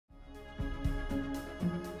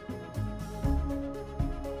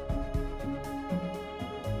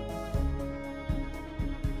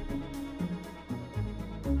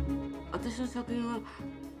の作品は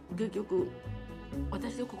結局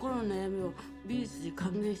私の心の悩みを美術に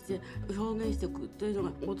還元して表現していくというの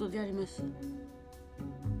が元であります。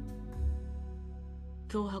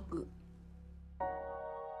脅迫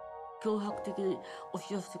的に押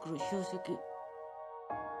し寄せてくる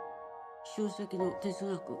集積の哲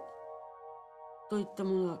学といった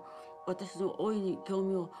ものは私の大いに興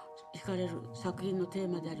味を惹かれる作品のテ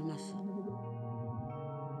ーマであります。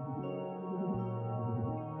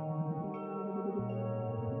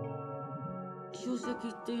集積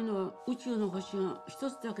というのは宇宙の星が一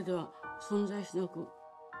つだけでは存在しなく、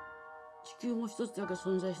地球も一つだけ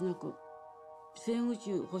存在しなく、全宇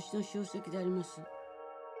宙星の集積であります。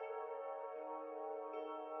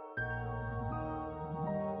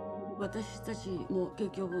私たちも結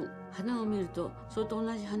局花を見るとそれと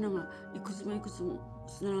同じ花がいくつも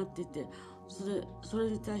つながっていて、それ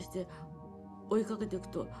に対して追いかけていく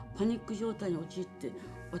とパニック状態に陥って、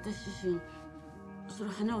私自身そ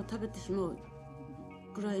の花を食べてしまう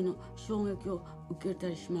くらいの衝撃を受けた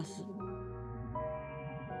りします。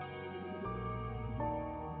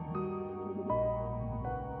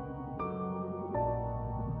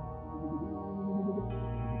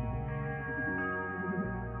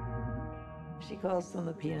She calls them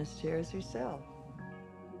the pianist chairs herself.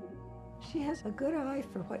 She has a good eye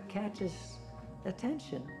for what catches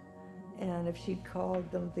attention. And if she'd called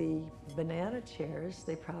them the banana chairs,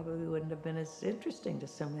 they probably wouldn't have been as interesting to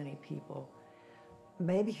so many people.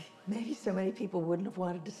 Maybe so many people wouldn't have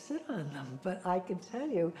wanted to sit on them, but I can tell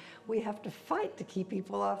you, we have to fight to keep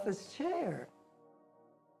people off this chair.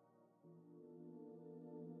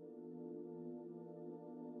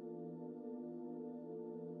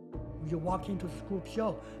 You walk into the group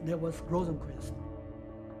show, there was Rosenquist,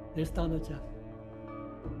 there's Donald Jeff,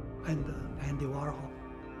 and Andy Warhol.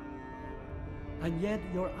 And yet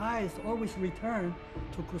your eyes always return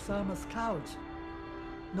to Kusama's couch.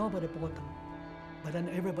 Nobody bought them, but then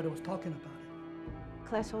everybody was talking about it.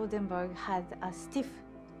 Klaus Oldenburg had a stiff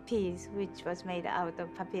piece which was made out of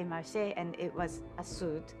papier-mâché, and it was a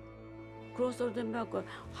suit. クロス・オルデンバーグは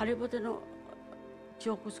ハリボテの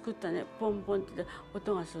彫刻作ったね、ポンポンって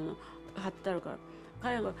音がするの貼ってあるから、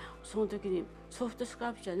彼がその時にソフトスカ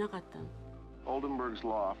ープじゃなかったの。Oldenburg's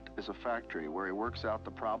loft is a factory where he works out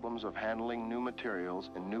the problems of handling new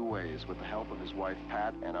materials in new ways with the help of his wife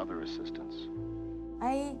Pat and other assistants.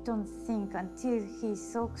 I don't think until he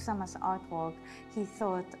saw Kusama's artwork, he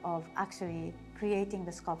thought of actually creating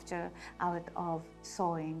the sculpture out of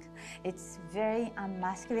sewing. It's very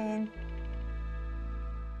unmasculine.